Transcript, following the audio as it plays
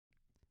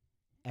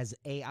As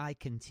AI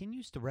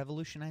continues to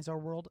revolutionize our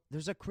world,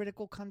 there's a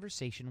critical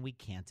conversation we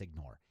can't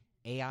ignore: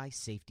 AI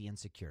safety and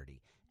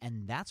security.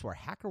 And that's where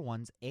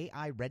HackerOne's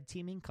AI red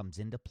teaming comes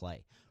into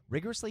play,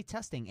 rigorously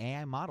testing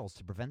AI models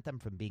to prevent them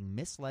from being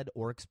misled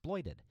or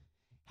exploited.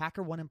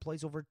 HackerOne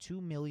employs over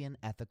 2 million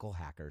ethical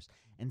hackers,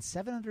 and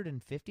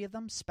 750 of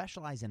them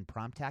specialize in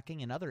prompt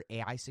hacking and other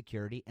AI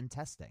security and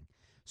testing.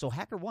 So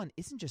HackerOne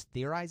isn't just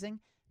theorizing,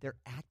 they're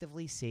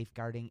actively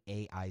safeguarding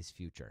AI's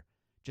future.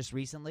 Just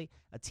recently,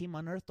 a team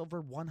unearthed over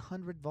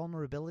 100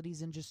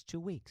 vulnerabilities in just 2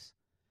 weeks.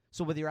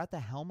 So whether you're at the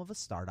helm of a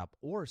startup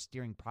or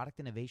steering product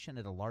innovation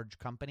at a large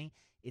company,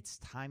 it's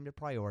time to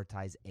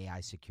prioritize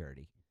AI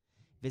security.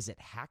 Visit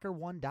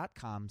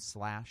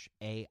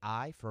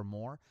hackerone.com/AI for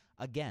more.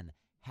 Again,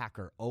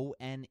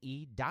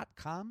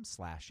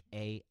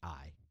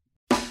 hackerone.com/AI.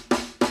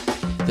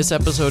 This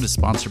episode is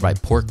sponsored by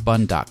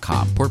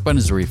porkbun.com. Porkbun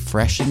is a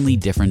refreshingly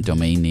different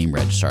domain name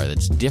registrar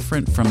that's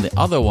different from the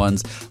other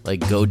ones like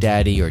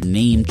GoDaddy or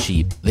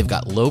Namecheap. They've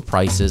got low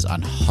prices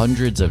on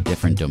hundreds of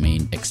different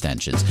domain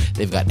extensions.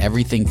 They've got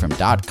everything from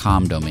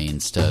 .com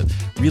domains to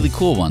really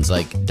cool ones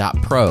like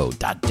 .pro,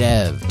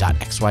 .dev,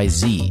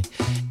 .xyz.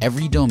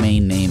 Every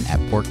domain name at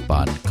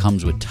Porkbun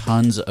comes with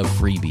tons of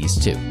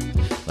freebies too,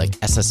 like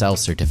SSL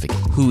certificate,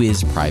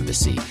 Whois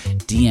privacy,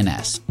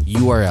 DNS,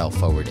 URL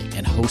forwarding,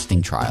 and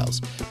hosting trials.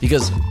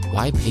 Because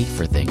why pay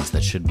for things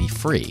that should be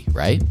free,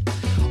 right?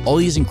 All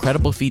these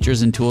incredible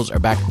features and tools are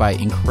backed by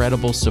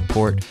incredible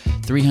support,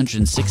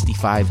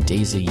 365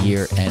 days a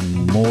year,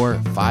 and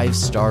more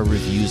 5-star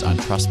reviews on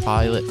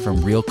Trustpilot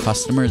from real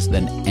customers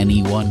than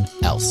anyone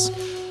else.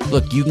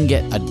 Look, you can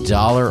get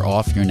 $1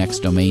 off your next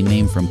domain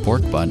name from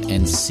Porkbun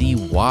and see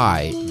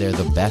why they're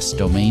the best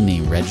domain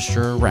name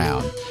registrar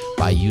around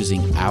by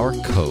using our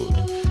code.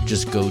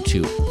 Just go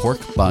to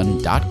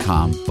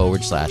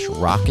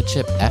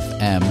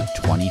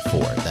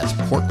porkbun.com/RocketShipFM24. That's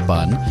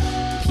porkbun,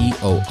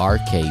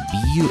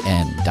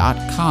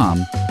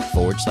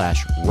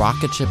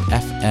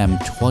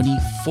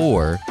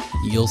 porkbun.com/RocketShipFM24.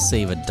 You'll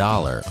save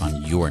 $1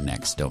 on your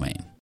next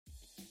domain.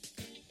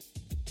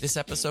 This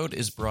episode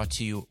is brought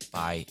to you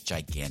by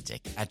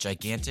Gigantic. At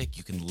Gigantic,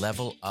 you can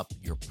level up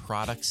your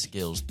product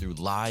skills through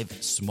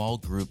live small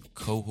group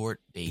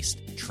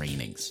cohort-based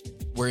trainings.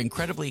 We're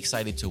incredibly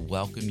excited to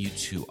welcome you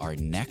to our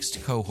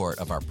next cohort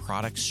of our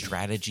product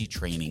strategy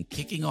training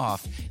kicking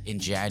off in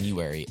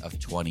January of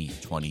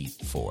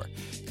 2024.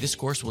 This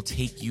course will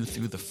take you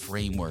through the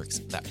frameworks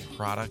that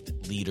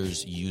product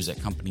leaders use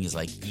at companies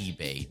like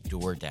eBay,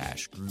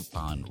 DoorDash,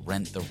 Groupon,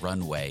 Rent the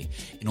Runway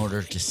in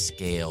order to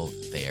scale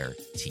their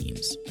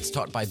teams. It's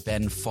taught by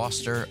Ben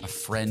Foster, a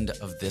friend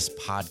of this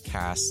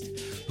podcast,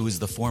 who is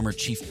the former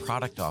chief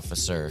product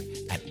officer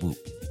at Whoop.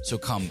 So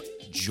come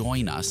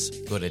join us.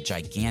 Go to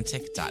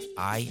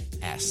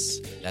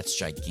gigantic.is. That's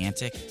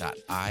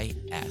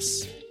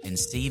gigantic.is. And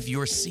save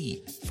your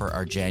seat for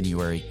our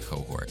January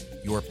cohort.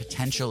 Your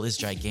potential is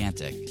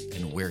gigantic,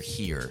 and we're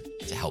here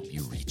to help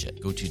you reach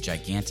it. Go to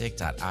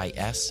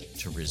gigantic.is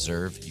to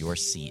reserve your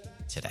seat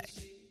today.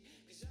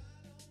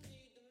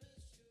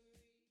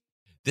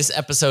 This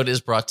episode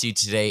is brought to you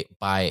today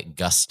by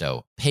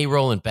Gusto.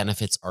 Payroll and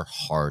benefits are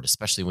hard,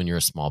 especially when you're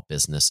a small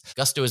business.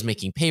 Gusto is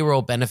making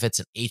payroll, benefits,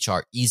 and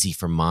HR easy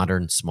for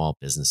modern small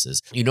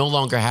businesses. You no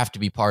longer have to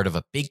be part of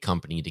a big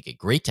company to get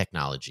great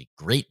technology,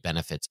 great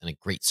benefits, and a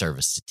great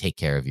service to take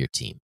care of your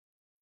team.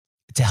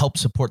 To help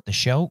support the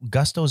show,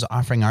 Gusto is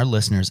offering our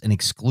listeners an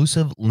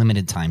exclusive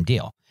limited time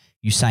deal.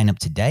 You sign up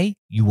today,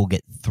 you will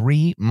get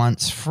 3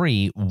 months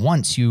free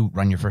once you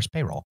run your first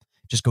payroll.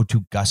 Just go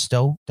to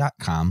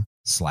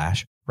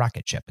gusto.com/rocketship.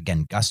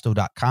 Again,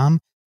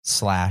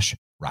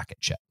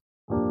 gusto.com/rocketship.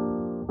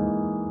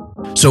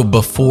 So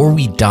before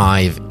we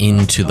dive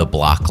into the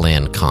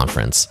Blockland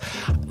conference,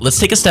 let's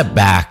take a step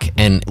back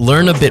and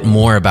learn a bit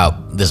more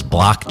about this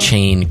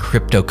blockchain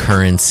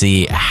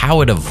cryptocurrency,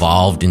 how it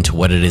evolved into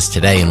what it is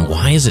today, and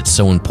why is it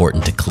so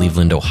important to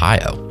Cleveland,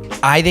 Ohio?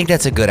 I think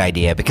that's a good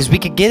idea because we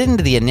could get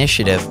into the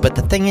initiative, but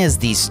the thing is,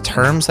 these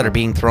terms that are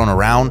being thrown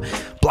around,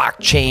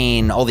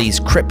 blockchain, all these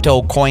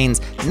crypto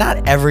coins,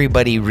 not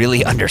everybody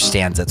really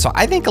understands it. So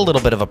I think a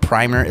little bit of a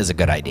primer is a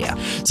good idea.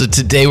 So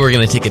today we're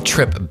going to take a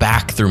trip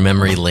back through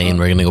memory lane.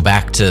 We're going to go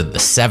back to the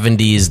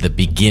 70s, the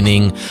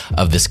beginning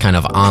of this kind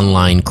of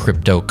online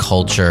crypto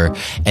culture,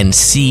 and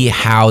see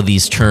how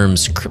these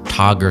terms,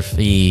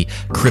 cryptography,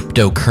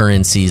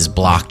 cryptocurrencies,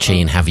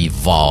 blockchain, have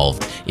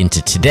evolved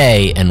into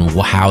today and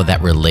how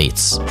that relates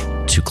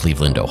to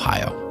Cleveland,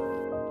 Ohio.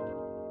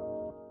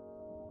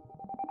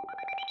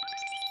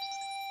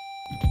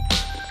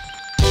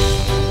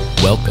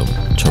 Welcome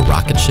to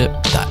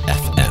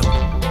RocketShip.fm.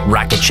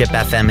 RocketShip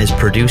FM is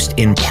produced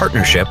in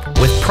partnership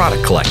with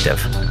Product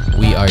Collective.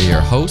 We are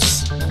your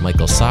hosts,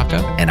 Michael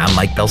Sacca. And I'm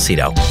Mike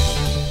Belsito.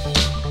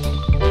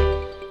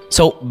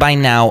 So by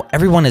now,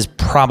 everyone has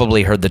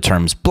probably heard the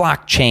terms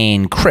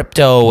blockchain,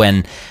 crypto,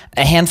 and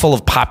a handful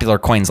of popular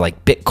coins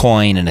like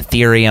Bitcoin and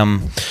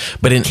Ethereum.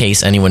 But in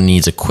case anyone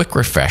needs a quick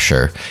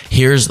refresher,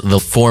 here's the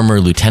former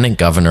Lieutenant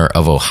Governor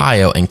of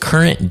Ohio and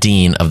current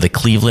Dean of the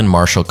Cleveland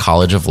Marshall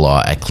College of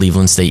Law at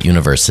Cleveland State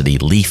University,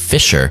 Lee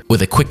Fisher,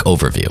 with a quick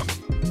overview.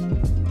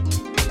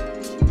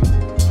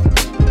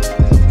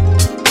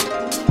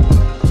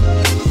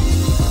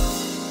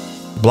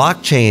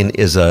 Blockchain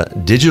is a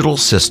digital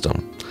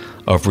system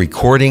of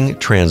recording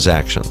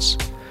transactions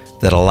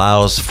that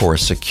allows for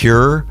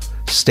secure,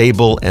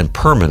 stable, and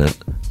permanent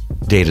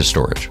data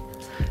storage.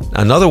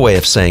 Another way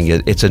of saying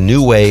it, it's a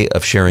new way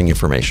of sharing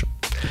information.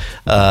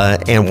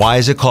 And why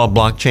is it called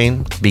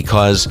blockchain?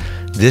 Because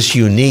this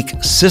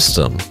unique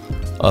system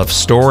of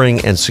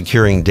storing and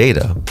securing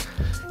data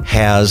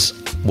has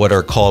what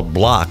are called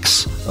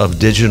blocks of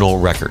digital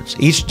records.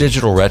 Each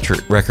digital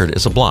record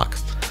is a block.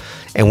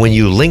 And when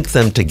you link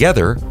them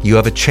together, you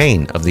have a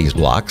chain of these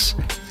blocks.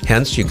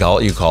 Hence, you call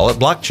it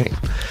blockchain.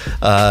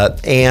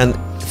 And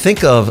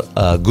think of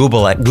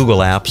Google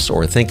Apps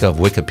or think of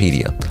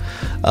Wikipedia.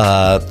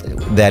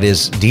 That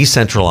is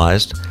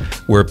decentralized,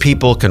 where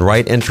people can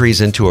write entries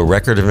into a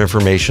record of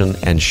information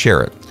and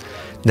share it.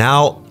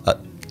 Now,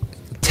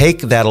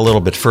 take that a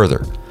little bit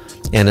further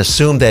and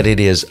assume that it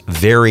is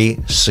very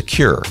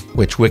secure,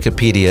 which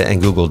Wikipedia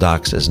and Google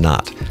Docs is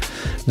not.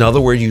 In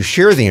other words, you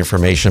share the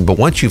information, but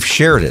once you've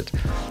shared it,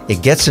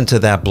 it gets into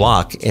that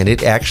block, and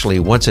it actually,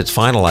 once it's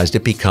finalized,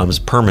 it becomes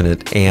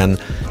permanent and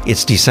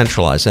it's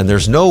decentralized. And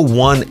there's no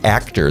one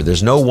actor,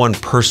 there's no one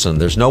person,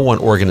 there's no one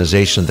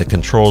organization that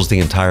controls the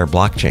entire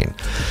blockchain.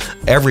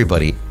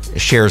 Everybody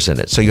shares in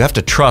it. So you have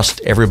to trust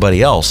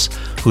everybody else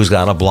who's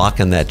got a block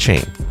in that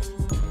chain.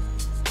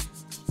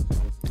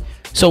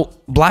 So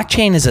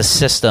blockchain is a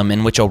system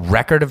in which a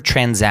record of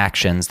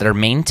transactions that are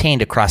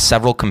maintained across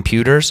several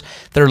computers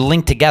that are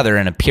linked together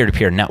in a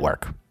peer-to-peer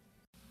network.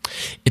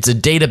 It's a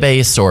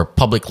database or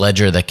public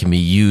ledger that can be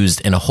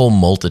used in a whole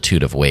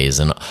multitude of ways.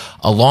 And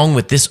along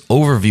with this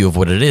overview of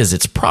what it is,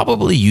 it's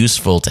probably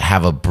useful to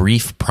have a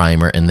brief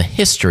primer in the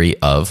history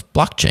of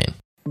blockchain.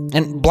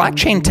 And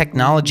blockchain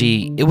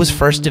technology, it was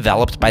first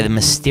developed by the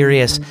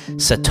mysterious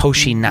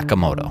Satoshi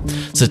Nakamoto.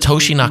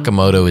 Satoshi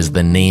Nakamoto is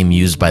the name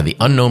used by the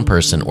unknown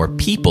person, or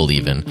people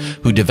even,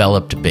 who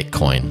developed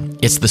Bitcoin.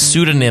 It's the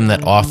pseudonym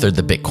that authored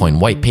the Bitcoin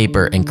white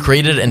paper and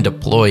created and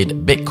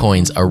deployed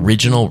Bitcoin's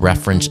original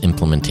reference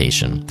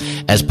implementation.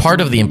 As part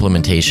of the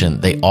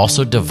implementation, they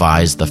also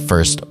devised the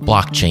first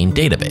blockchain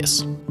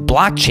database.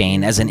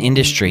 Blockchain as an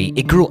industry,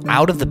 it grew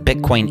out of the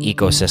Bitcoin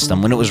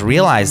ecosystem when it was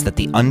realized that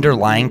the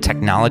underlying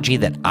technology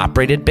that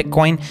operated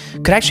Bitcoin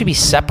could actually be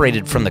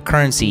separated from the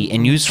currency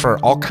and used for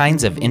all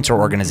kinds of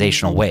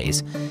interorganizational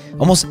ways.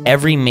 Almost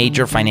every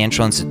major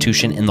financial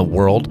institution in the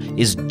world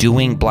is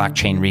doing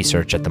blockchain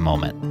research at the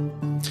moment.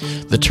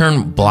 The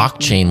term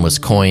blockchain was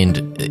coined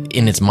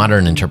in its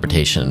modern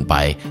interpretation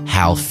by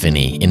Hal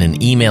Finney in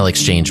an email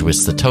exchange with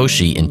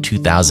Satoshi in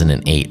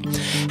 2008.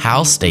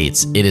 Hal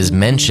states it is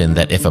mentioned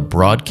that if a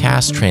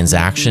broadcast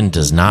transaction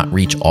does not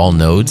reach all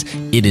nodes,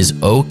 it is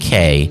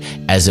okay,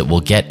 as it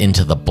will get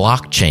into the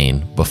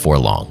blockchain before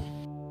long.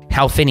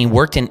 Hal Finney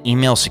worked in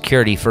email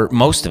security for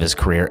most of his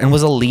career and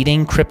was a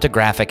leading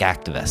cryptographic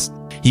activist.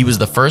 He was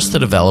the first to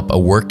develop a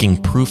working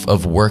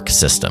proof-of-work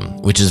system,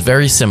 which is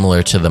very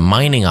similar to the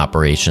mining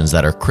operations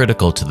that are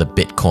critical to the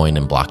Bitcoin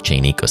and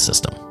blockchain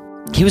ecosystem.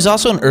 He was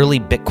also an early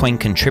Bitcoin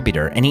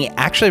contributor, and he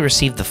actually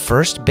received the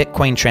first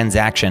Bitcoin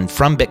transaction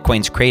from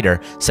Bitcoin's creator,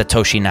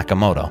 Satoshi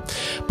Nakamoto.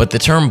 But the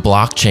term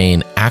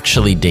blockchain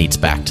actually dates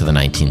back to the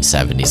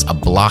 1970s. A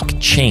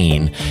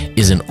blockchain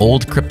is an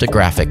old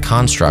cryptographic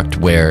construct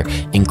where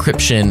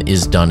encryption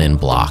is done in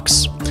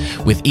blocks,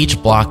 with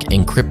each block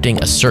encrypting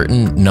a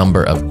certain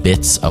number of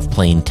bits of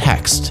plain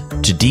text.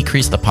 To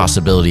decrease the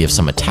possibility of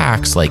some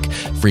attacks like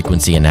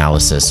frequency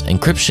analysis,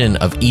 encryption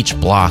of each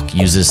block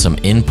uses some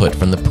input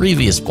from the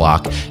previous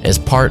block as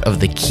part of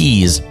the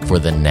keys for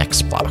the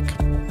next block.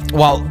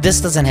 While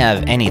this doesn't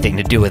have anything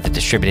to do with a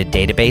distributed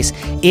database,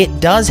 it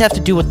does have to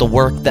do with the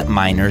work that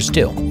miners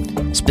do.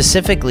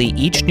 Specifically,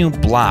 each new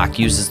block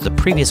uses the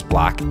previous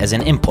block as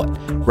an input,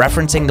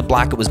 referencing the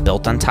block it was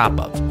built on top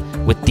of.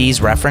 With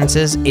these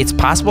references, it's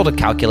possible to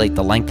calculate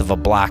the length of a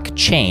block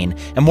chain,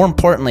 and more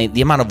importantly,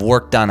 the amount of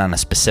work done on a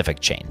specific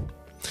chain.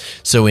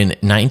 So in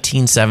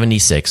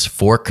 1976,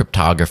 4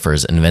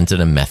 cryptographers invented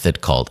a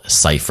method called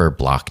cipher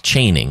block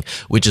chaining,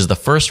 which is the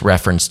first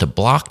reference to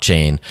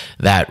blockchain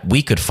that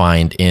we could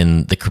find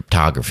in the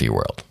cryptography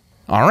world.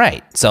 All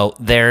right, so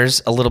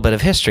there's a little bit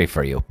of history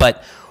for you.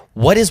 But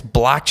what is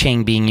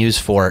blockchain being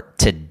used for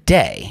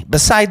today,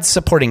 besides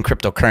supporting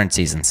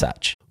cryptocurrencies and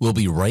such? We'll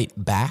be right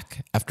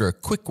back after a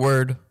quick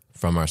word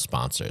from our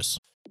sponsors.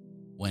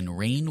 When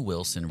Rainn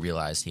Wilson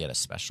realized he had a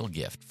special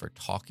gift for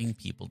talking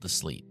people to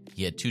sleep,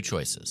 he had 2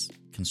 choices: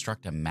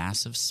 construct a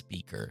massive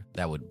speaker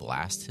that would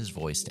blast his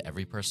voice to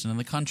every person in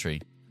the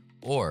country,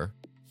 or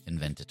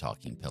invent a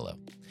talking pillow.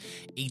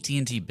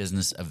 AT&T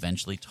Business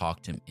eventually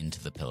talked him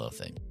into the pillow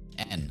thing.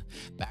 N.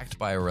 Backed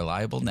by a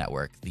reliable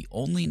network, the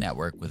only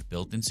network with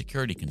built-in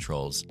security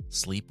controls,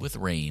 Sleep with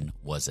Rain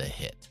was a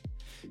hit.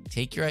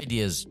 Take your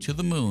ideas to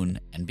the moon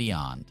and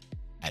beyond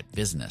at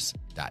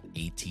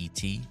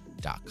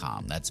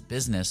business.att.com. That's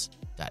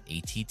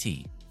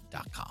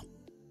business.att.com.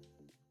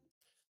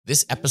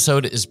 This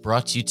episode is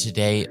brought to you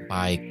today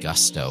by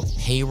Gusto.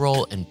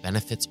 Payroll and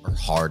benefits are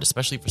hard,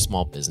 especially for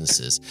small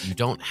businesses. You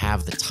don't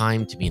have the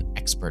time to be an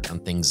expert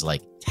on things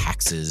like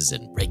taxes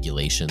and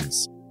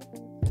regulations.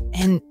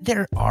 And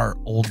there are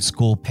old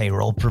school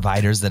payroll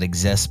providers that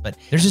exist, but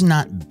they're just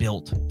not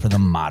built for the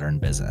modern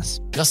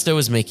business. Gusto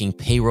is making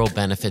payroll,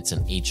 benefits,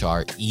 and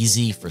HR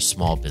easy for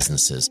small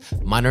businesses.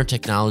 Modern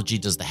technology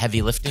does the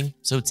heavy lifting,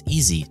 so it's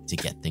easy to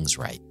get things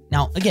right.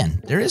 Now,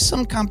 again, there is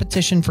some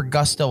competition for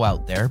Gusto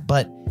out there,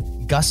 but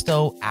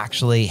Gusto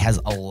actually has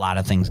a lot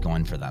of things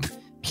going for them.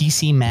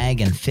 PC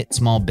Mag and Fit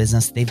Small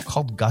Business, they've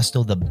called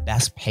Gusto the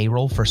best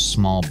payroll for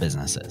small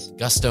businesses.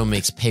 Gusto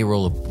makes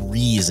payroll a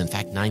breeze. In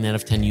fact, 9 out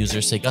of 10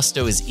 users say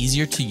Gusto is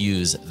easier to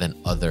use than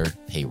other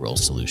payroll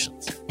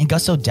solutions. And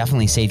Gusto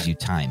definitely saves you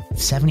time.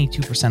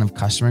 72% of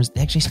customers, they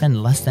actually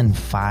spend less than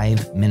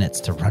 5 minutes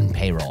to run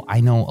payroll.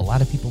 I know a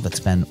lot of people that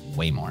spend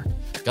way more.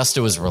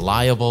 Gusto is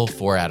reliable.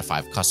 4 out of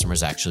 5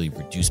 customers actually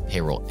reduce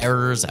payroll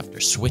errors after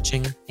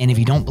switching. And if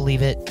you don't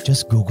believe it,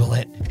 just Google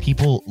it.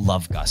 People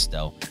love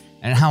Gusto.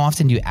 And how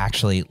often do you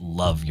actually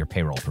love your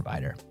payroll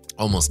provider?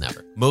 Almost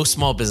never. Most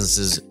small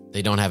businesses,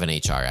 they don't have an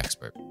HR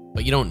expert,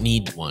 but you don't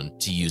need one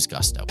to use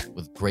Gusto.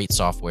 With great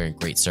software and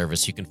great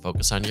service, you can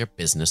focus on your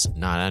business,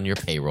 not on your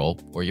payroll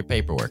or your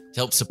paperwork.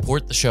 To help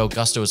support the show,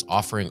 Gusto is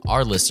offering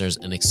our listeners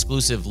an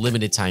exclusive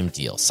limited time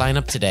deal. Sign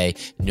up today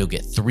and you'll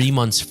get 3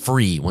 months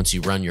free once you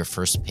run your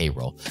first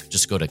payroll.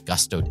 Just go to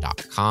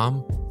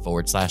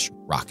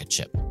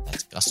gusto.com/rocketship.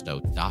 That's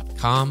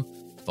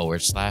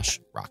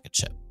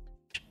gusto.com/rocketship.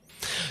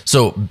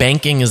 So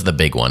banking is the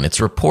big one.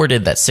 It's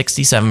reported that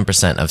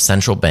 67% of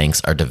central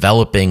banks are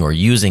developing or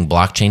using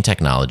blockchain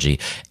technology.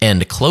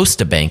 And close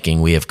to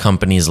banking, we have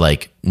companies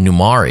like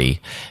Numari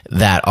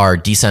that are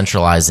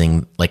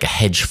decentralizing like a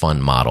hedge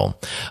fund model.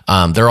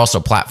 There are also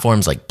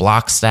platforms like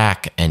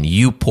Blockstack and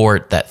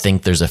Uport that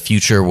think there's a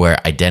future where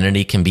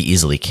identity can be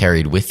easily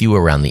carried with you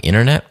around the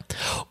internet,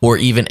 or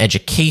even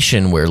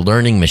education where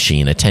Learning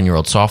Machine, a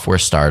 10-year-old software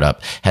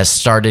startup, has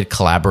started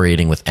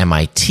collaborating with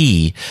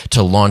MIT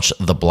to launch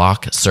the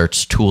Block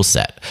Search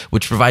toolset,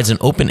 which provides an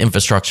open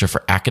infrastructure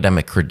for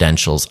academic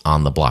credentials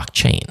on the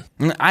blockchain.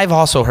 I've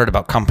also heard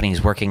about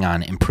companies working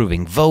on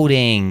improving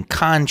voting,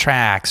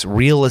 contracts,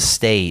 real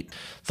estate.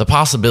 The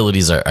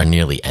possibilities are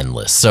nearly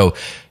endless. So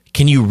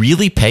can you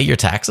really pay your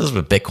taxes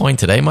with Bitcoin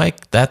today,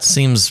 Mike? That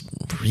seems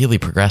really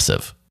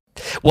progressive.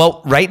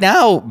 Well, right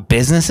now,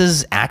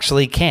 businesses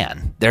actually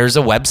can. There's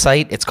a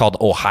website, it's called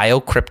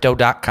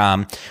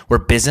ohiocrypto.com, where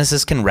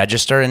businesses can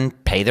register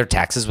and pay their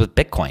taxes with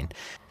Bitcoin.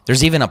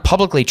 There's even a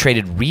publicly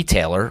traded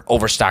retailer,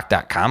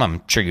 Overstock.com.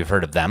 I'm sure you've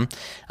heard of them.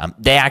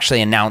 They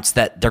actually announced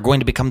that they're going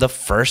to become the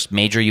first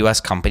major U.S.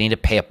 company to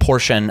pay a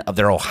portion of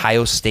their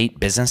Ohio state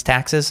business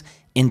taxes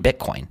in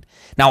Bitcoin.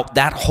 Now,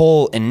 that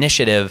whole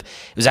initiative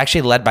was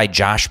actually led by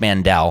Josh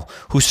Mandel,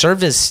 who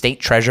served as state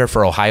treasurer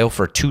for Ohio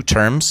for 2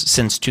 terms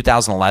since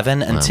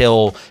 2011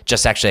 until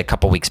just actually a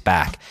couple weeks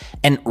back.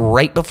 And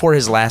right before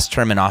his last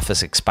term in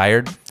office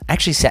expired, I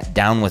actually sat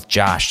down with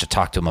Josh to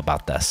talk to him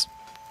about this.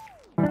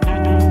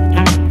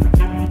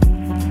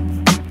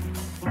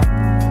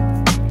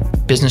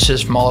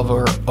 Businesses from all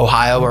over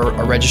Ohio are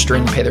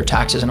registering to pay their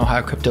taxes on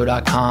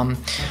ohiocrypto.com.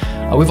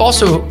 We've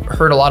also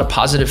heard a lot of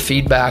positive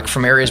feedback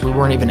from areas we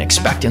weren't even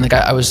expecting. Like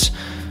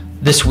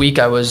this week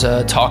I was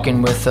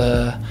talking with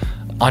an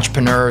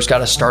entrepreneur who's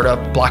got a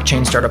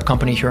blockchain startup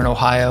company here in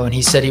Ohio, and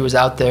he said he was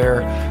out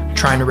there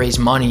trying to raise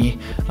money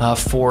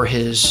for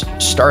his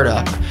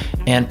startup.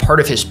 And part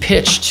of his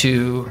pitch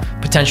to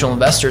potential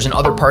investors in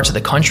other parts of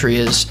the country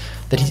is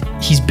that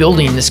he's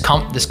building this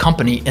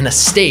company in a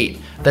state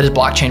that is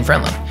blockchain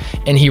friendly.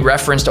 And he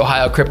referenced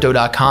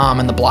ohiocrypto.com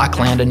and the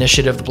Blockland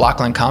initiative, the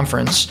Blockland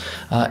conference,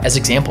 as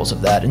examples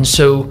of that. And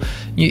so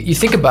you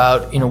think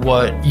about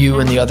what you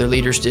and the other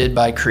leaders did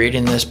by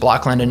creating this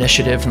Blockland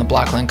initiative and the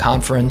Blockland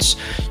conference,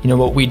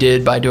 what we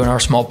did by doing our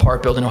small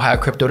part, building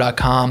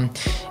ohiocrypto.com.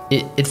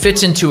 It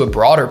fits into a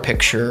broader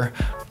picture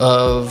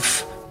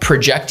of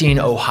projecting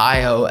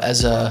Ohio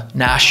as a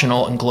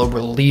national and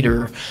global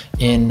leader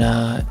in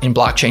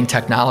blockchain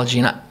technology.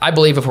 And I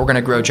believe if we're going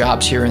to grow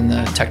jobs here in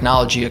the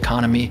technology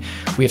economy,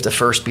 we have to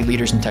first be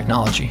leaders in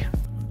technology.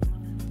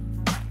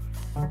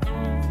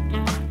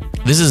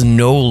 This is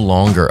no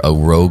longer a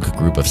rogue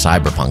group of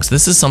cyberpunks.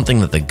 This is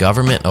something that the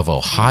government of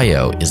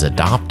Ohio is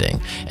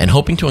adopting and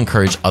hoping to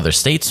encourage other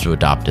states to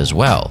adopt as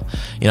well.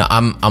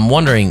 I'm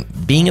wondering,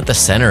 being at the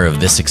center of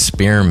this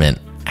experiment,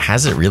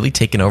 has it really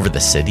taken over the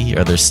city?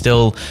 Are there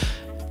still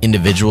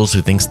individuals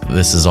who think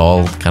this is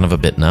all kind of a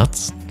bit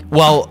nuts?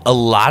 Well, a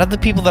lot of the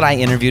people that I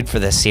interviewed for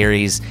this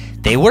series,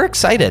 they were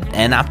excited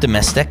and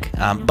optimistic,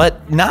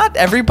 but not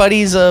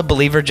everybody's a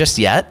believer just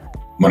yet.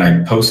 When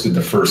I posted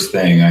the first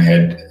thing, I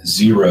had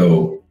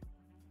 0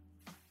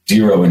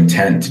 zero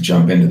intent to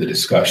jump into the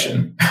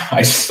discussion.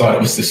 I just thought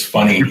it was this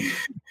funny.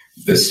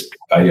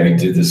 I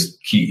did this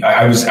key.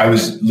 I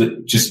was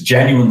just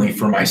genuinely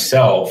for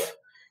myself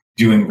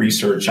doing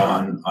research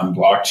on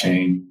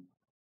blockchain,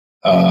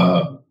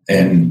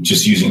 and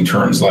just using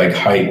terms like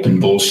hype and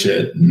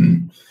bullshit.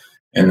 And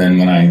then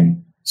when I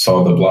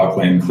saw the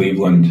Blockland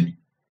Cleveland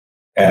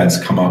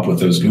ads come up with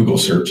those Google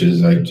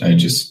searches,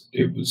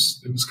 it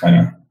was kind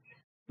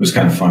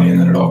of funny. And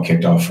then it all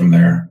kicked off from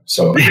there.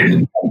 So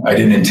I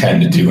didn't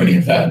intend to do any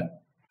of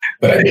that,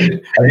 but I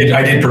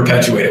did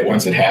perpetuate it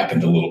once it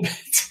happened a little bit.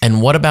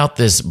 And what about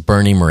this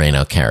Bernie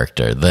Moreno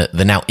character,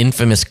 the now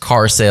infamous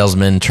car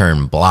salesman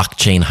turned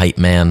blockchain hype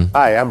man?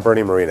 Hi, I'm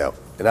Bernie Moreno,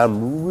 and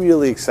I'm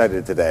really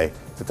excited today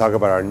to talk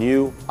about our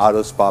new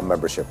AutoSpa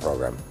membership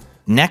program.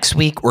 Next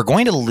week, we're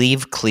going to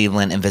leave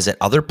Cleveland and visit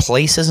other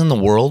places in the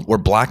world where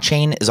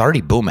blockchain is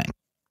already booming.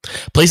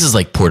 Places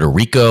like Puerto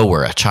Rico,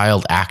 where a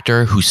child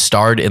actor who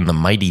starred in The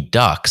Mighty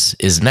Ducks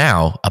is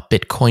now a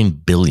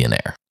Bitcoin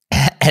billionaire.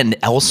 And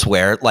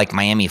elsewhere, like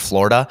Miami,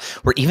 Florida,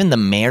 where even the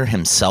mayor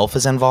himself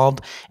is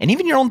involved, and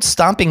even your own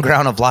stomping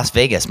ground of Las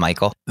Vegas,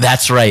 Michael.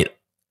 That's right.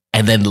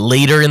 And then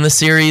later in the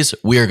series,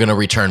 we are going to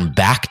return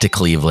back to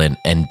Cleveland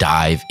and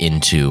dive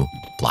into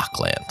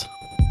Blockland.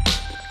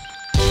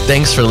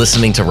 Thanks for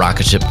listening to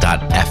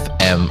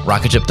Rocketship.fm.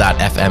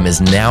 Rocketship.fm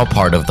is now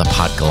part of the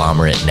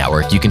Podglomerate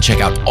Network. You can check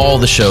out all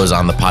the shows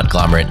on the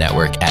Podglomerate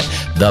Network at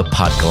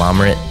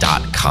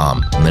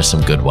thepodglomerate.com, and there's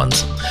some good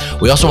ones.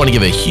 We also want to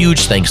give a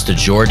huge thanks to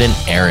Jordan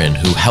Aaron,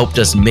 who helped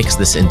us mix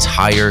this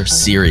entire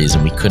series,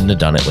 and we couldn't have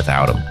done it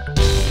without him.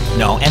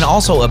 No, and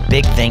also a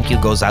big thank you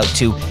goes out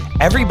to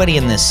everybody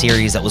in this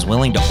series that was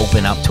willing to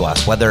open up to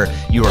us, whether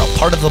you were a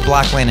part of the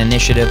Blockland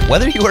Initiative,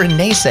 whether you were a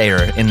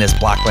naysayer in this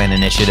Blockland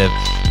Initiative.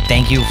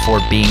 Thank you for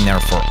being there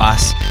for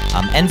us.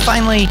 And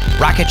finally,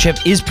 Rocket Ship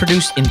is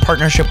produced in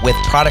partnership with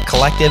Product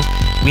Collective.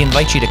 We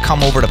invite you to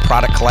come over to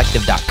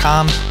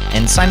productcollective.com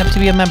and sign up to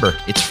be a member.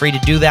 It's free to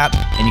do that,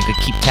 and you could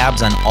keep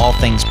tabs on all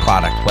things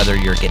product, whether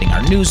you're getting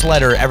our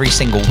newsletter every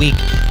single week,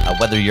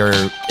 whether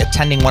you're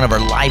attending one of our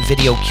live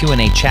video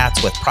Q&A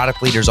chats with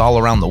product leaders all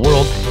around the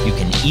world. You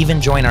can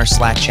even join our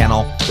Slack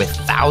channel with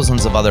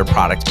thousands of other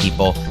product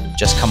people.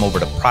 Just come over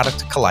to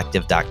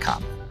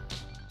productcollective.com.